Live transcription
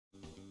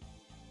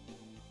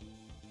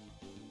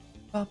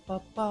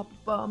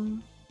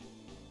Ba-ba-ba-bum.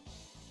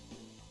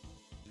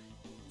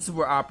 This is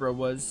where Opera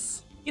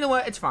was. You know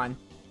what? It's fine.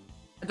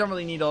 I don't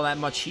really need all that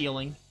much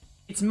healing.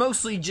 It's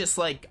mostly just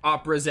like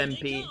Opera's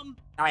MP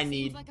I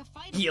need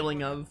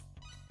healing of.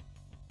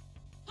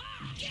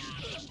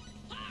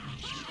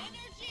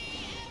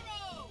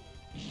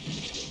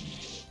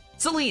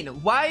 Celine,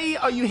 why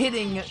are you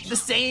hitting the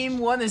same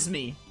one as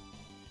me?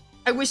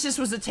 I wish this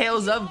was a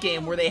Tales of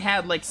game where they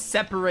had like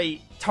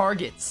separate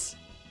targets.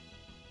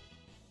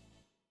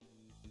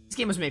 This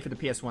game was made for the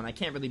PS1. I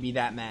can't really be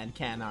that mad,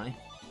 can I?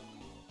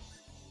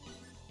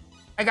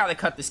 I gotta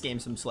cut this game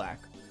some slack.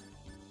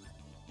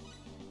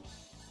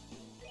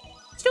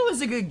 Still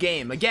is a good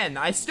game. Again,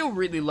 I still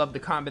really love the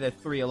combat at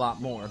 3 a lot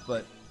more,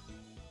 but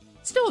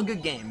still a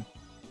good game.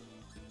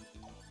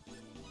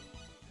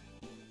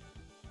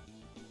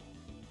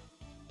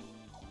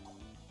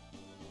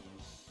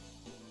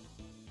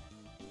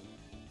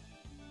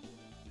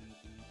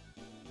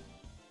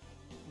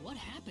 What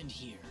happened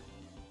here?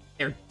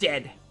 They're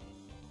dead.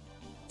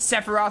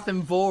 Sephiroth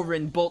and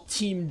Volrin both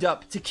teamed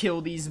up to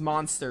kill these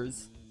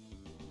monsters.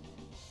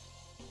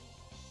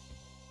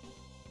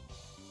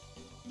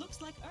 Looks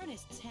like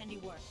Ernest's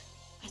handiwork.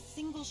 A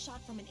single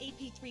shot from an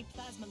AP3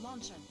 plasma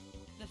launcher.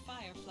 The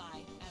Firefly,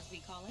 as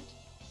we call it.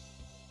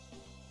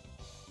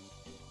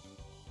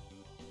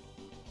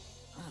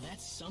 Oh,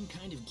 that's some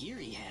kind of gear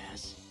he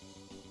has.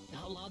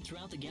 Outlawed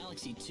throughout the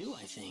galaxy too,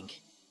 I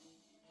think.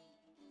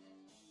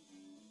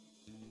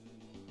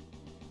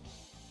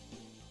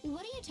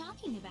 What are you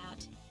talking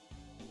about?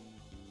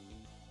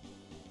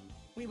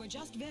 We were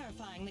just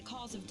verifying the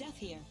cause of death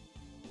here.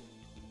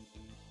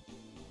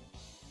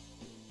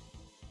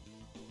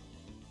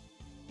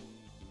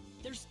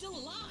 They're still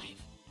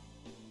alive!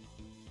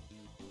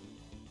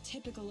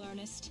 Typical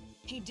Ernest.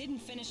 He didn't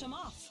finish him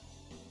off.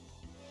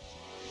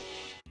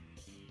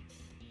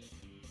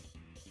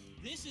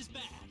 This is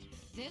bad.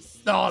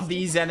 Oh,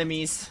 these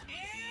enemies.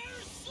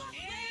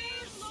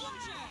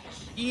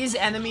 These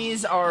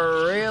enemies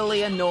are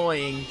really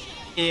annoying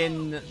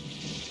in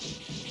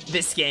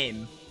this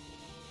game.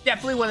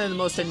 Definitely one of the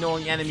most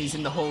annoying enemies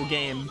in the whole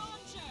game.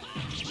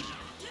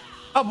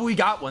 Oh, but we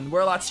got one.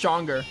 We're a lot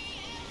stronger.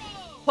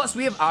 Plus,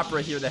 we have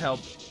Opera here to help.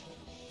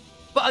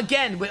 But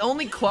again, with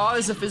only Claude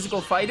as a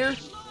physical fighter,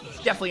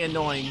 definitely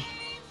annoying.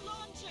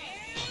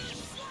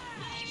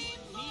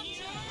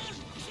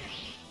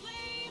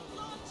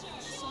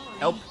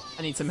 Help.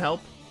 I need some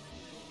help.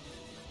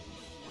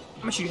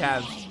 How much do you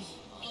have?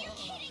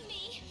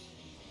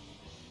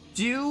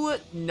 Do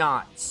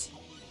not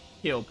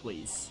kill,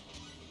 please.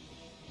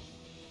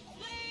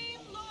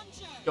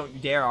 Don't you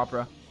dare,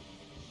 Opera.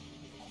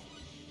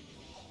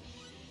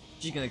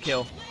 She's gonna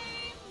kill.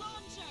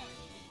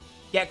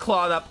 Get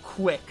Claude up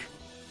quick.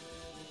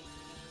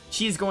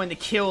 She's going to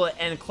kill it,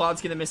 and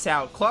Claude's gonna miss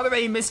out. Claude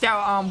already missed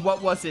out on,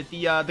 what was it?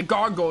 The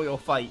gargoyle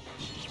fight.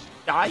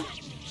 Die?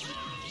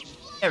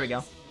 There we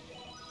go.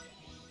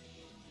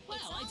 Well,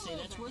 I'd say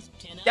that's worth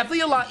 10 Definitely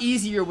a lot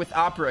easier with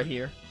Opera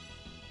here.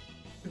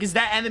 Because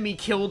that enemy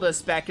killed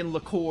us back in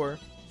Liqueur.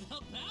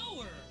 The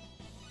power!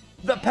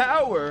 The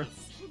power!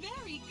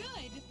 Very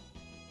good.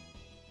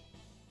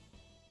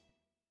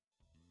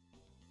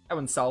 That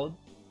one's solid.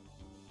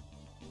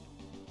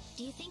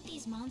 Do you think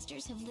these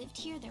monsters have lived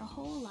here their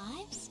whole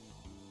lives?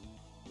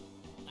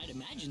 I'd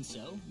imagine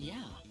so,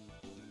 yeah.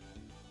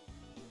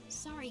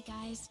 Sorry,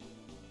 guys.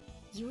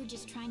 You were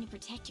just trying to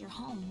protect your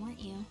home, weren't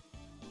you?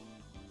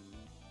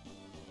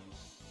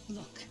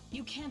 Look,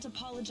 you can't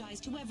apologize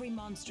to every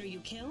monster you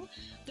kill.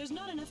 There's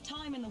not enough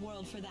time in the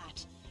world for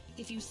that.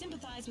 If you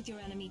sympathize with your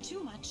enemy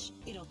too much,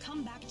 it'll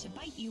come back to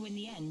bite you in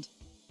the end.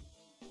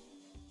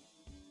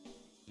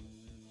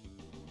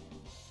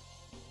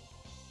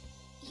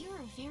 You're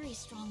a very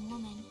strong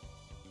woman.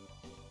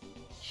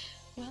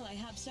 Well, I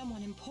have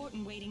someone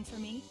important waiting for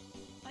me.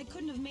 I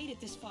couldn't have made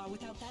it this far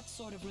without that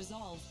sort of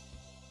resolve.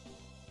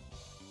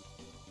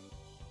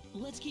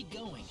 Let's keep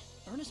going.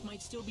 Ernest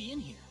might still be in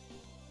here.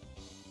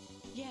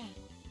 Yeah.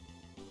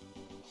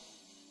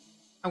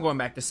 I'm going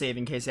back to save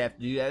in case I have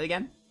to do that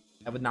again.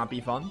 That would not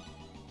be fun.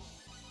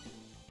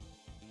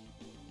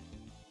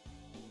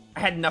 I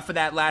had enough of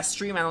that last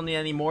stream. I don't need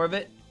any more of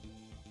it.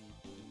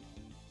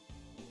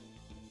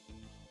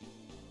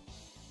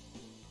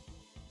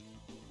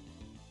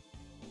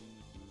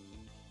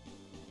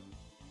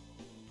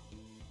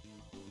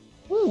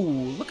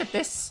 Ooh, look at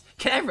this.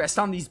 Can I rest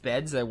on these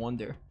beds, I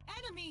wonder?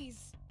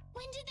 Enemies!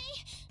 When did they...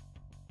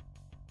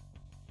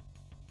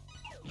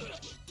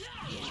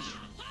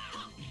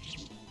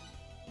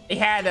 They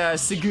had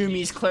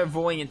Segumi's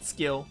clairvoyant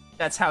skill.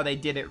 That's how they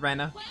did it,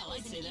 Rena. Well,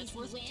 I'd say that's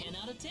worth 10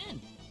 out of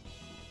 10.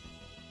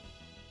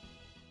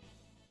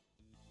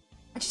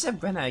 I just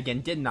said Rena again,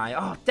 didn't I?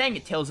 Oh, dang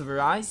it, Tales of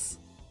Arise.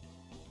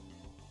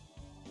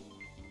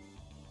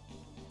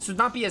 This would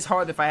not be as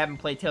hard if I haven't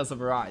played Tales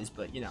of Arise,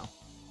 but you know.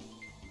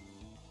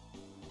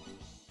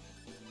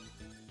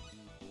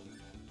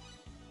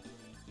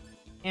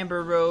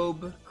 Amber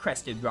Robe,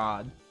 Crested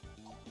Rod.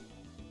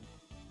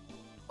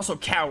 Also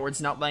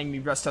cowards not letting me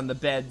rest on the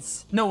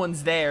beds. No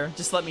one's there,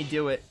 just let me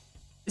do it.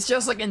 It's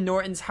just like in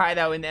Norton's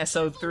hideout in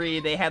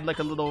SO3, they had like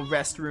a little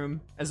restroom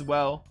as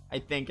well, I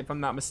think, if I'm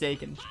not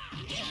mistaken.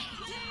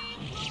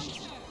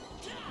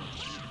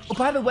 Oh,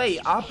 by the way,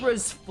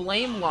 Opera's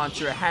flame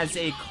launcher has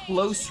a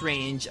close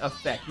range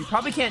effect. You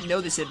probably can't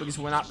notice it because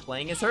we're not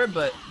playing as her,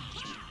 but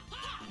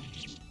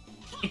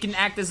it can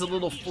act as a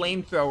little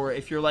flamethrower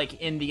if you're like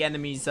in the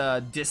enemy's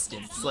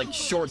distance, like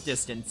short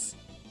distance.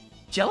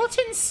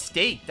 Gelatin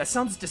steak, that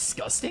sounds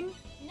disgusting.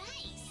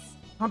 Nice.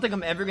 I don't think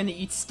I'm ever gonna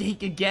eat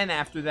steak again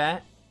after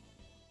that.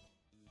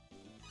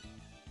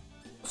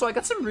 So I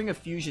got some Ring of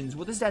Fusions.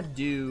 What does that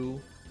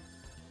do?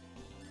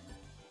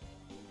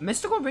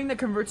 Mystical ring that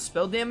converts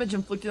spell damage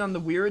inflicted on the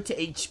wearer to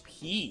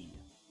HP.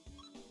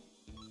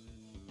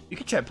 You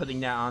could try putting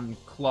that on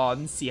Claude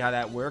and see how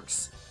that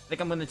works. I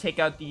think I'm gonna take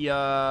out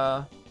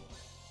the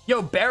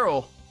Yo,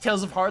 Beryl!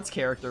 Tales of Hearts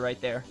character right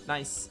there.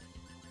 Nice.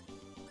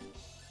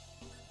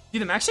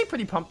 Dude, I'm actually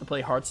pretty pumped to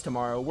play Hearts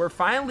tomorrow.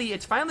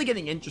 It's finally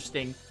getting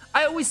interesting.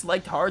 I always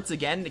liked Hearts.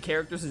 Again, the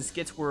characters and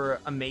skits were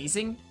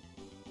amazing.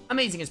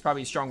 Amazing is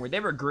probably a strong word.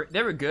 They were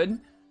good,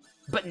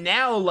 but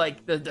now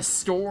like the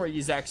story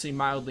is actually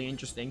mildly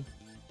interesting.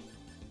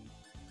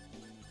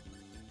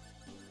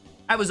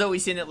 I was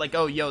always in it like,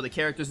 oh yo, the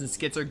characters and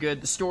skits are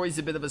good. The story's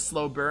a bit of a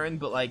slow burn,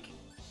 but like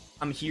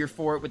I'm here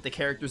for it with the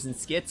characters and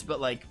skits. But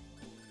like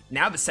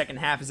now the second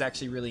half is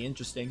actually really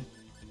interesting.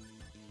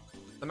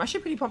 I'm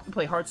actually pretty pumped to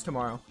play Hearts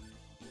tomorrow.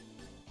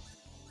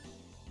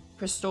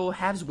 Crystal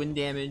halves wind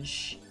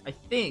damage, I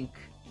think.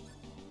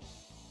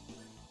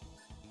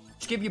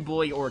 Just give your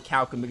boy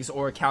Orichalcum because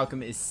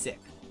Orichalcum is sick.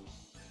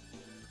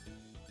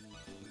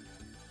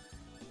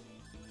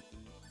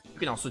 You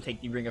can also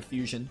take the Ring of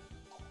Fusion.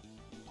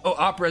 Oh,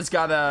 Opera's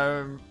got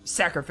a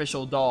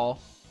sacrificial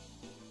doll.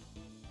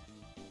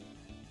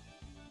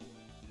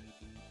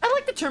 I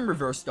like the term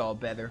reverse doll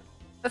better.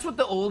 That's what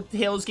the old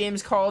Tales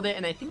games called it,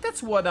 and I think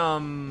that's what,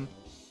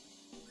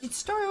 did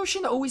Star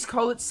Ocean always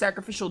call it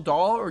sacrificial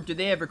doll, or did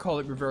they ever call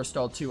it reverse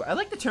doll too? I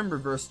like the term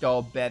reverse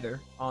doll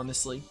better,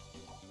 honestly.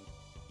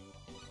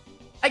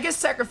 I guess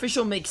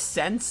sacrificial makes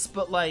sense,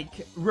 but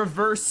like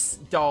reverse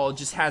doll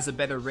just has a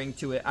better ring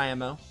to it,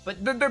 IMO.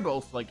 But they're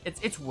both like,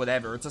 it's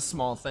whatever, it's a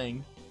small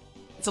thing.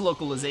 It's a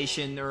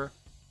localization or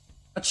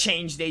a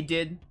change they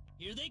did.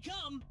 Here they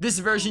come. This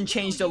version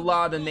changed a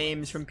lot of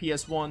names from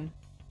PS1.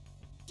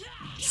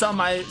 Some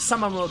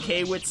I'm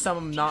okay with, some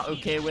I'm not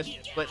okay with,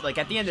 but like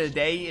at the end of the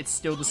day, it's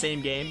still the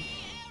same game.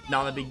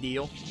 Not a big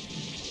deal.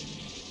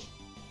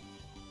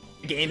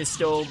 The game is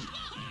still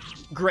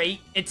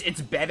great. It's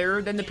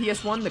better than the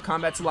PS1. The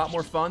combat's a lot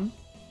more fun.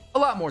 A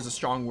lot more is a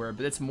strong word,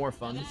 but it's more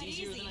fun. That's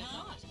easier than I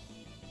thought.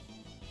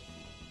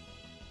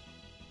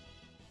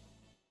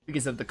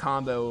 Because of the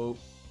combo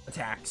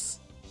attacks.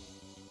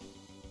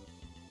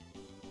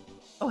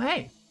 Oh,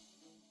 hey.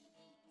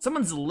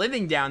 Someone's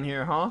living down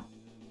here, huh?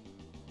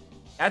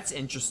 That's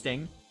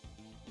interesting.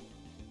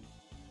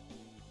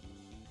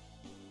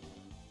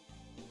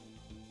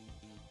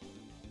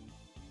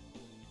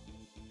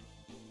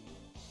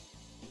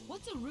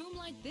 What's a room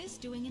like this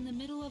doing in the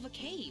middle of a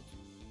cave?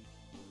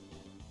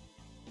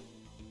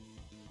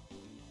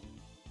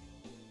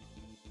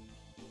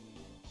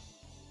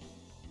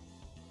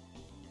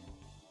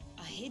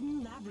 A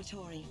hidden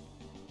laboratory.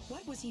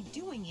 What was he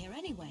doing here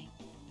anyway?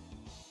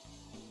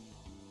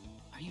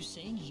 Are you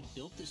saying he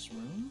built this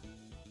room?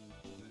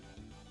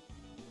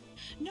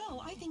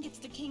 No, I think it's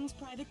the king's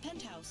private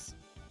penthouse.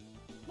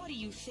 What do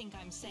you think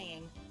I'm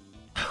saying?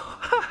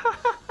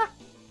 I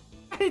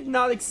did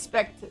not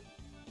expect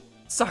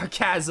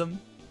sarcasm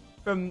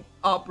from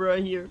Opera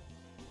here.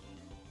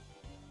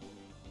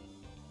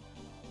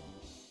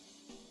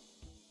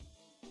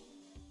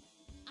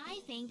 I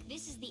think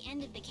this is the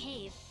end of the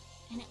cave,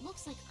 and it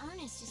looks like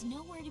Ernest is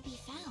nowhere to be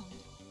found.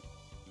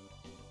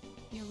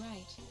 You're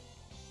right.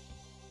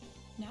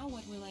 Now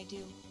what will I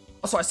do?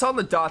 Also, I saw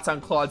the dots on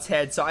Claude's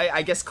head, so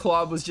I guess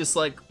Claude was just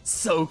like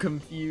so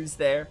confused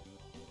there.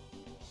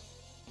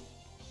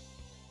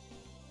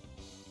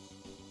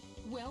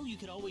 Well, you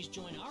could always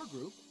join our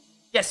group.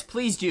 Yes,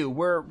 please do.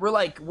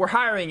 We're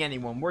hiring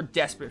anyone. We're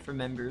desperate for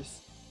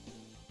members.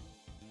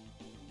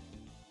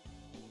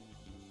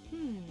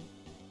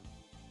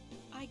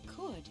 I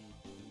could.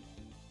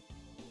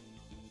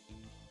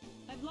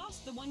 I've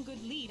lost the one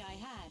good lead I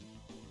had.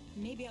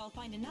 Maybe I'll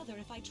find another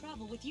if I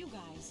travel with you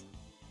guys.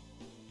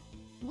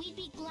 We'd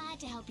be glad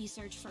to help you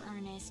search for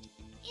Ernest.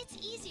 It's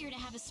easier to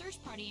have a search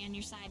party on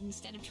your side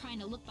instead of trying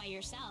to look by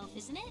yourself,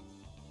 isn't it?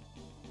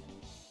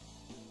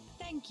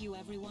 Thank you,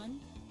 everyone.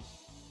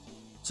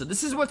 So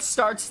this is what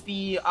starts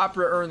the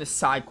Opera Ernest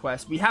side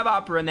quest. We have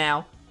Opera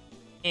now,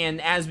 and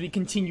as we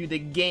continue the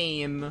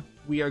game,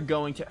 we are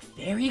going to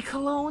Fairy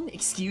Cologne?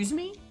 Excuse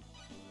me?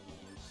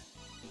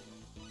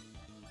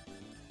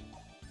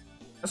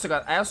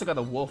 I also got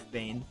a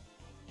Wolfbane.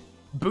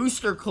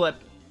 Booster clip.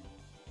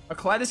 A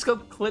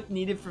kaleidoscope clip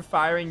needed for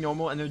firing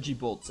normal energy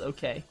bolts.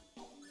 Okay.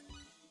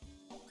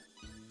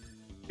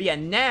 But yeah,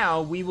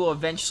 now we will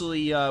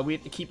eventually, we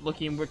have to keep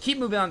looking. We'll keep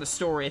moving on the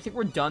story. I think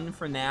we're done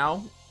for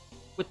now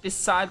with this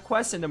side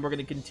quest, and then we're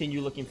going to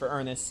continue looking for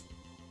Ernest.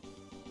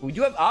 We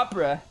do have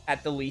Opera,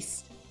 at the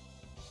least.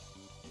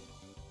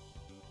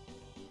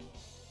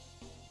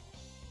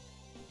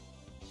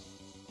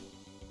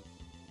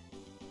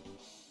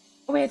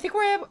 Oh wait, I think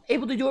we're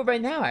able to do it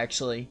right now,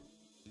 actually.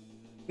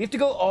 We have to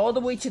go all the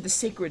way to the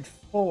Sacred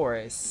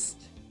Forest.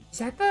 Is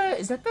that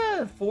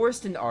the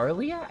forest in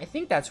Arlia? I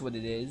think that's what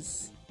it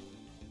is.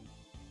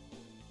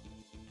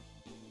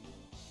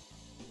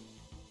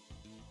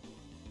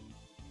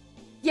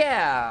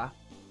 Yeah.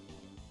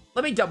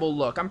 Let me double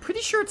look. I'm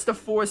pretty sure it's the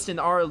forest in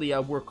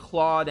Arlia where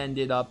Claude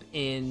ended up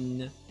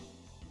in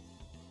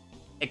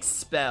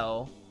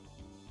Expel.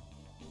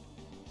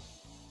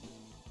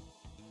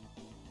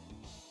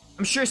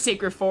 I'm sure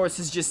Sacred Forest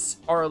is just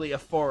Arlia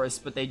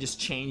Forest, but they just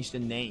changed the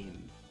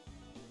name.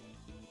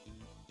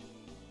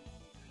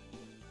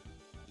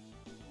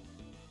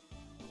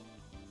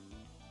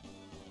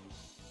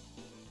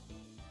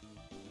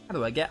 How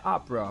do I get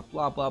Opera?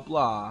 Blah, blah,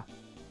 blah.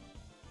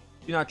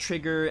 Do not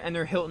trigger.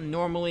 Enter Hilton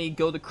normally.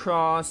 Go to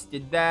Cross.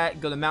 Did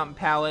that. Go to Mountain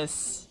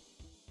Palace.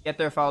 Get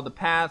there. Follow the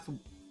path.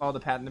 Follow the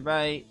path on the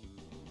right.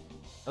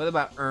 What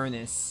about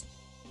Ernest?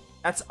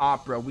 That's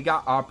Opera. We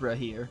got Opera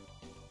here.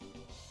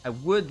 I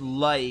would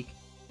like...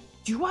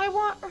 Do I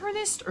want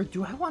Ernest or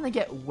do I want to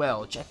get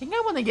Welch? I think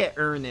I want to get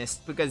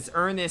Ernest because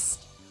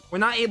Ernest... We're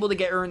not able to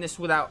get Ernest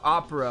without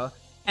Opera.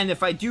 And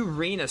if I do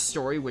Rena's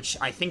story, which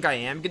I think I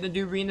am going to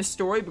do Rena's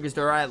story because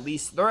there are at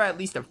least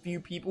a few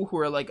people who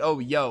are like, oh,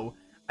 yo,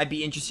 I'd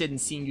be interested in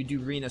seeing you do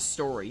Rena's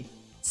story.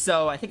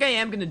 So I think I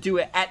am going to do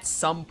it at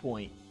some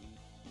point.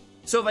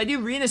 So if I do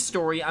Rena's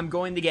story, I'm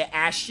going to get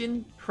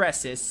Ashton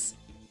Pressis.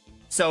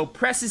 So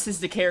Pressis is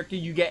the character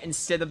you get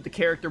instead of the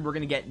character we're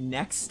going to get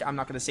next. I'm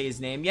not going to say his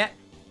name yet.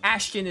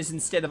 Ashton is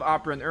instead of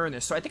Opera and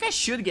Ernest. So I think I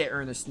should get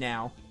Ernest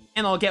now.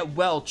 And I'll get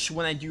Welch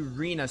when I do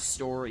Rena's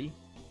story.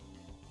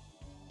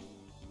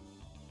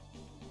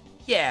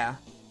 Yeah.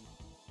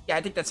 Yeah,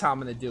 I think that's how I'm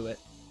going to do it.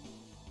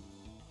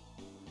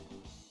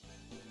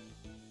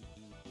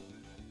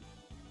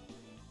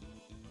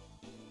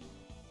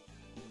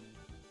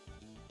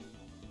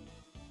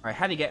 Alright,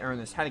 how to get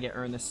Ernest? How to get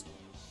Ernest?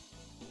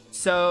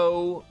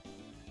 So...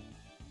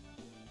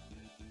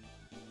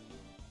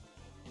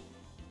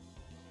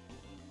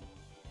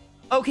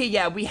 Okay,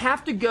 yeah, we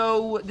have to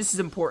go... This is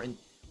important.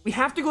 We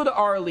have to go to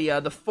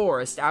Arlia, the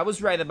forest. I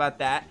was right about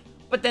that.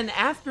 But then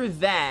after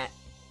that,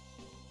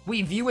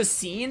 we view a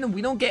scene.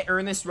 We don't get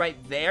Ernest right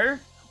there.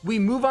 We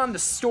move on the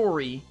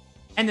story,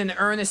 and then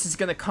Ernest is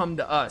going to come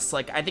to us.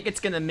 Like, I think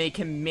it's going to make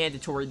him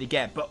mandatory to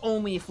get, but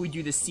only if we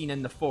do the scene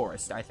in the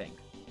forest, I think.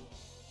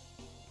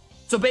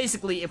 So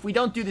basically, if we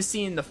don't do the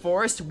scene in the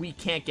forest, we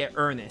can't get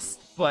Ernest.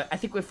 But I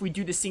think if we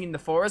do the scene in the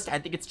forest, I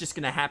think it's just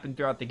going to happen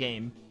throughout the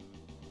game.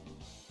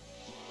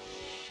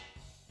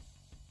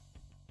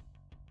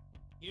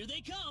 Here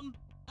they come!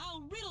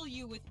 I'll riddle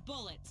you with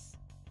bullets!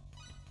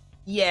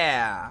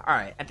 Yeah,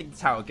 alright, I think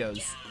that's how it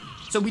goes.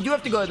 So we do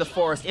have to go to the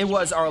forest. It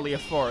was Arlia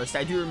Forest.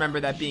 I do remember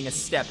that being a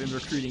step in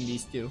recruiting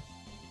these two.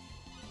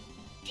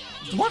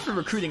 It's more for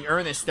recruiting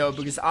Ernest, though,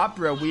 because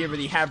Opera we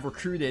already have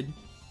recruited.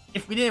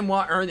 If we didn't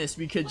want Ernest,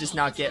 we could just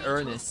not get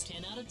Ernest.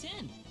 10 out of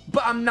 10.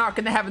 But I'm not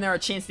going to have another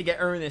chance to get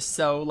Ernest,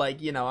 so,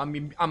 like, you know,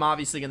 I'm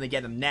obviously going to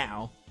get him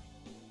now.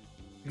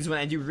 Because when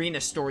I do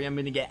Rena's story, I'm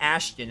going to get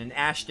Ashton, and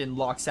Ashton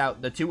locks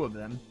out the two of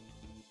them.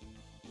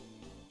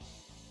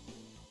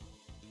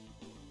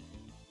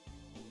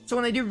 So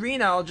when I do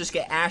Rena, I'll just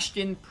get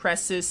Ashton,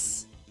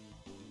 Pressis,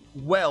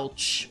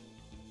 Welch,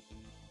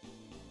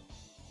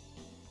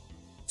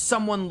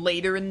 someone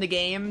later in the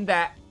game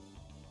that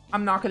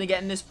I'm not going to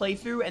get in this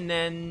playthrough, and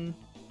then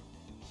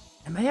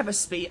I might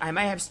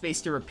have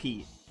space to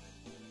repeat.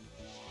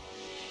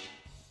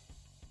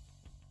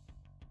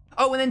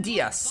 Oh, and then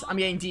Diaz. I'm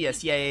getting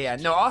Diaz. Yeah.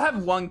 No, I'll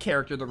have one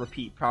character to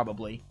repeat,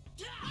 probably.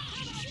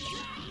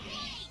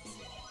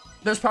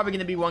 There's probably going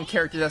to be one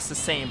character that's the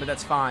same, but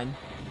that's fine.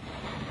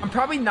 I'm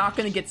probably not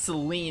going to get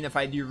Celine if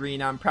I do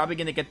Rena. I'm probably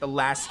going to get the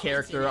last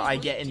character I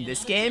get in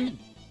this game,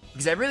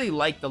 because I really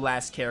like the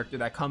last character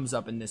that comes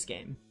up in this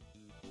game.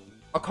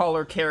 I'll call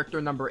her character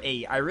number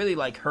 8. I really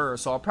like her,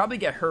 so I'll probably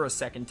get her a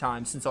second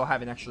time since I'll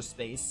have an extra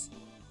space.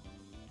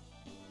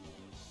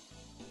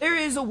 There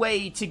is a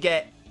way to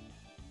get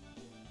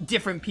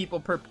different people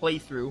per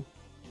playthrough,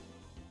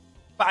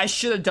 but I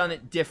should have done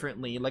it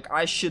differently. Like,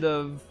 I should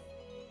have...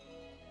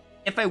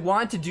 If I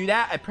wanted to do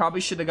that, I probably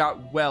should have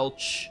got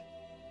Welch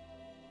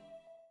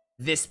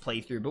this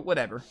playthrough, but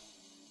whatever.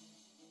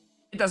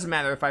 It doesn't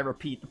matter if I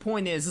repeat. The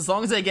point is, as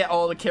long as I get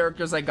all the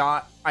characters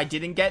I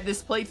didn't get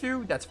this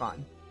playthrough, that's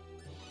fine.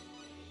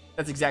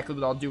 That's exactly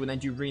what I'll do when I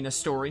do Rena's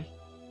story.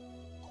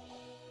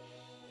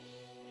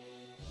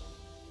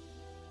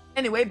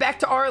 Anyway, back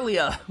to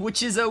Arlia,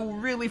 which is a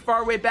really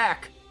far way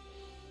back.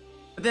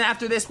 But then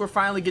after this, we're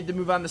finally good to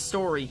move on the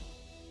story.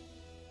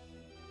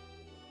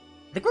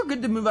 I think we're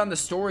good to move on the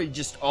story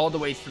just all the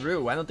way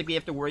through. I don't think we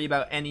have to worry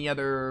about any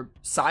other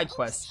side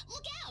quests.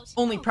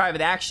 Only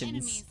private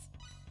actions,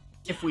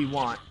 if we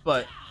want.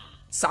 But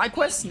side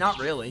quests, not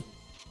really.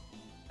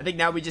 I think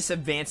now we just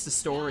advance the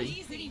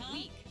story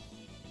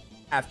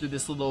after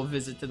this little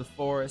visit to the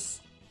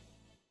forest.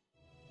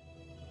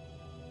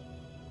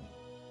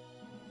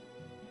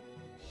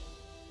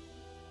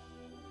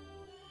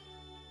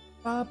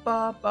 Ba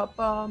ba ba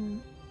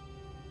bum.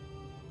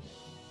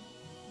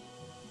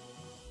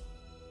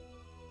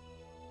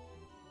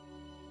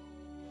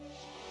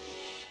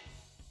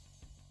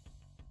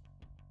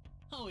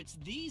 Oh, it's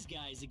these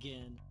guys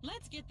again.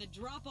 Let's get the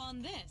drop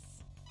on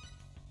this.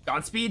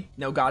 Godspeed?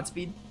 No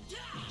Godspeed?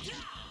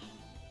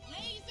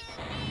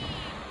 Laser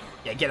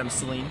Yeah, get him,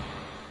 Celine.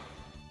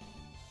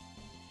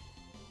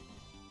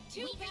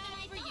 Too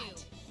bad for you.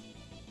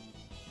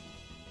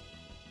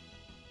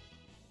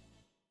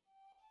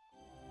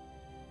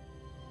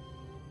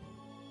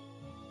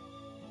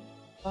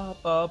 Ba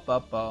ba ba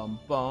bum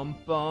bum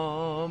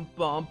bum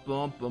bum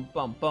bum bum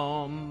bum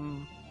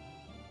bum.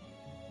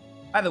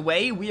 By the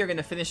way, we are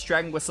gonna finish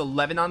Dragon Quest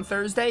 11 on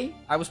Thursday.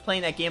 I was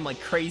playing that game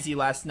like crazy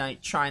last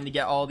night, trying to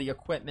get all the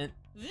equipment,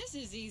 This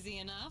is easy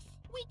enough.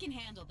 We can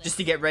handle this. just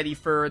to get ready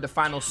for the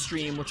final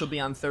stream, which will be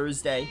on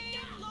Thursday.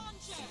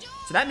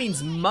 So that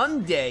means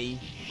Monday,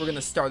 we're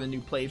gonna start a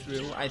new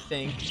playthrough, I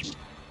think.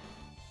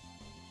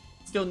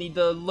 Still need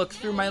to look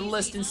through my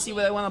list and see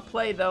what I want to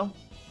play, though.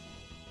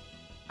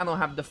 I don't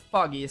have the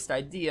foggiest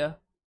idea.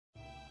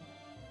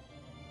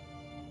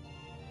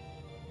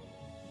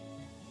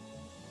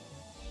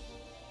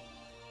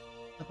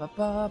 Ba,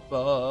 ba,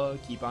 ba.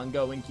 Keep on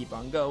going, keep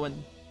on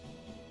going.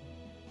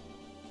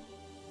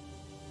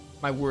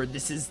 My word,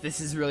 this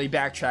is really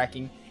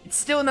backtracking. It's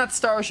still not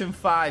Star Ocean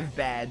 5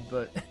 bad,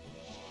 but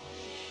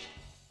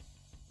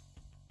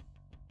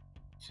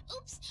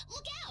Oops,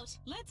 look out!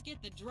 Let's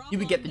get the drop you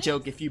would on get the this.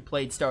 joke if you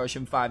played Star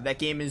Ocean 5. That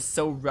game is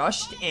so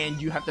rushed,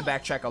 and you have to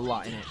backtrack a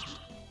lot in it.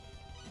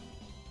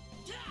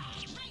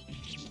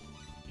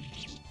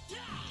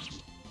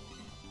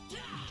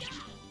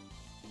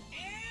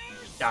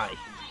 Die.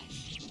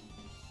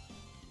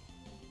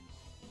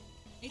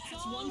 It's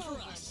That's all one for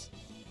over. us.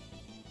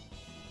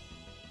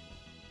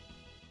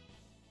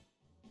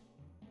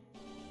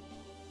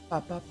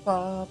 Ba, ba,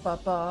 ba, ba,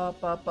 ba,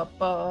 ba, ba,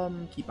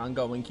 bum. Keep on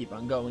going, keep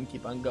on going,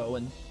 keep on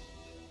going.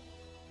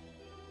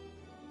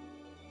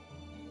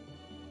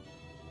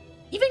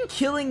 Even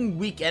killing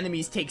weak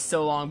enemies takes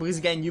so long because,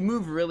 again, you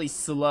move really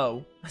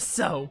slow.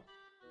 So,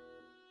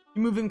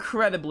 you move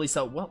incredibly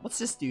slow. What's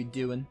this dude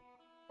doing?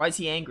 Why is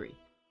he angry?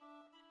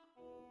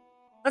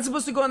 I'm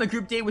supposed to go on a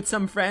group date with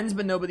some friends,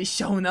 but nobody's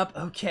showing up.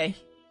 Okay.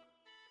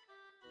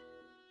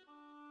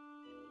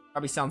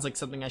 Probably sounds like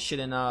something I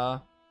shouldn't,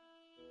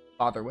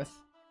 bother with.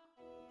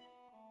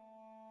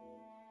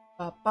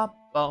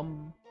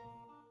 Ba-ba-bum.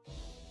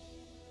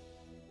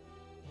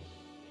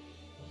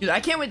 Dude, I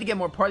can't wait to get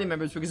more party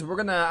members because I'm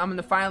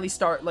gonna finally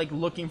start, like,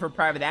 looking for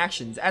private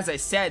actions. As I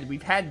said,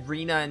 we've had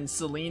Rena and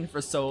Celine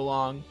for so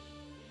long.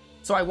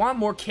 So I want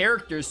more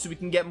characters so we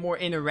can get more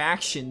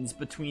interactions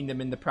between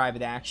them in the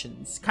private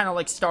actions. Kind of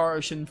like Star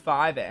Ocean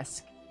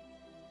 5-esque.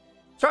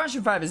 Star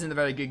Ocean 5 isn't a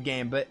very good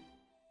game, but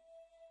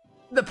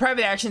the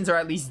private actions are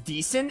at least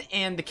decent,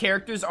 and the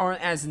characters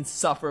aren't as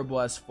insufferable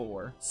as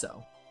 4,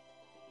 so.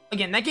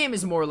 Again, that game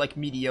is more like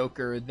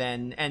mediocre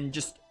than, and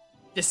just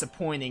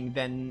disappointing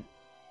than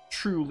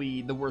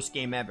truly the worst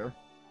game ever.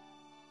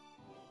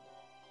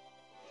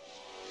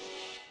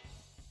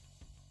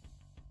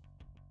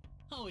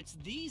 Oh, it's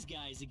these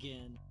guys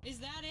again. Is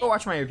that it? Go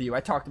watch my review. I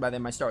talked about it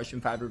in my Star Ocean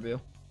 5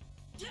 review.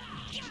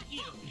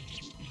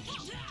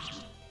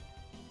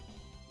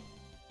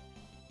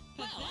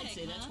 Well, I'd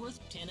say that's huh? worth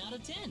 10 out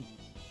of 10.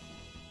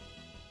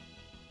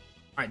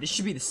 Alright, this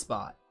should be the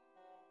spot.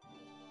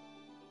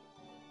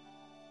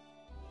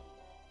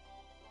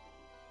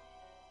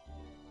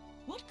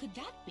 What could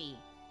that be?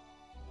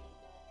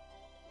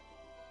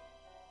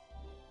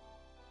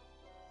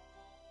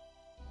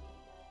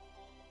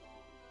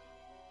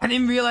 I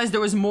didn't realize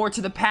there was more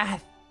to the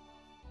path.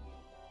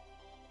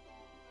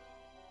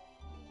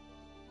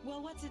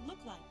 Well, what's it look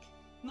like?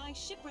 My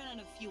ship ran out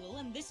of fuel,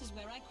 and this is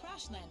where I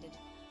crash landed.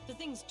 The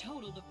thing's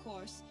totaled, of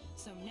course,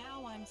 so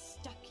now I'm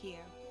stuck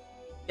here.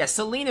 Yeah,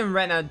 Celine and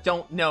Rena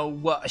don't know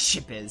what a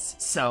ship is,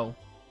 so.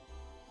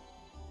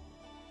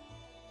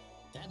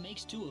 That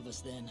makes 2 of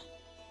us then.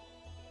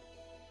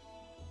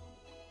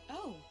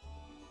 Oh,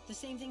 the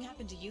same thing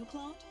happened to you,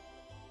 Claude?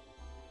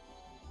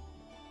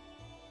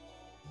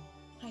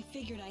 I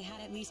figured I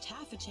had at least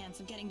half a chance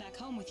of getting back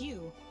home with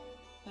you,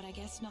 but I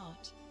guess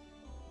not.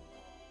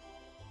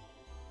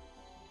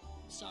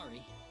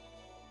 Sorry.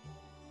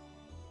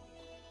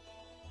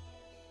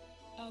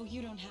 Oh,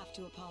 you don't have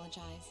to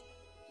apologize.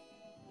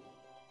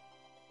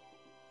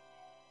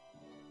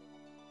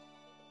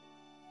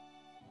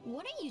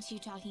 What are you two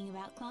talking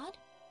about, Claude?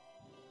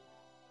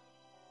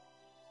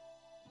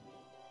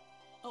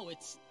 Oh,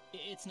 it's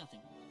nothing.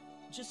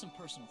 Just some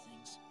personal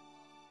things.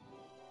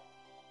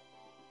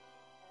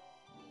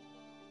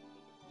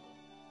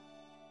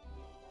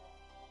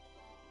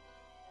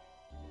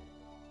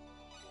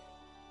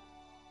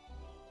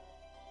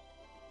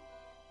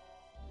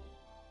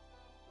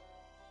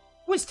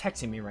 Who is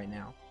texting me right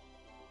now?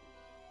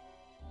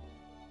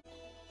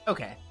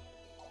 Okay.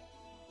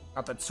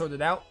 Got that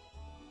sorted out.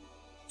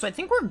 So I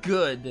think we're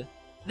good.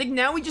 I think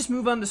now we just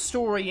move on the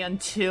story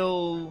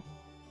until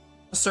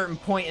a certain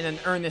point, and then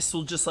Ernest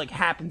will just, like,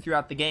 happen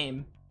throughout the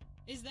game.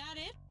 Is that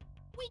it?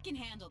 We can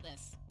handle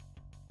this.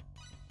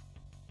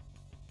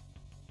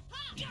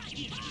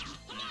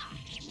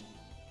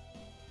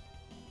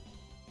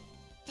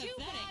 Too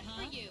bad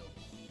for you.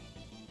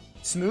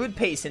 Smooth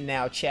pacing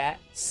now, chat.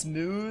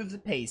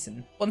 Smooth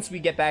pacing. Once we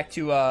get back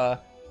to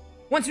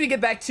what's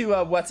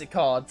it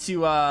called?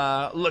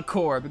 To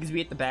liqueur, because we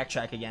hit the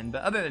backtrack again.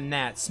 But other than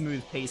that,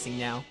 smooth pacing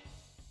now.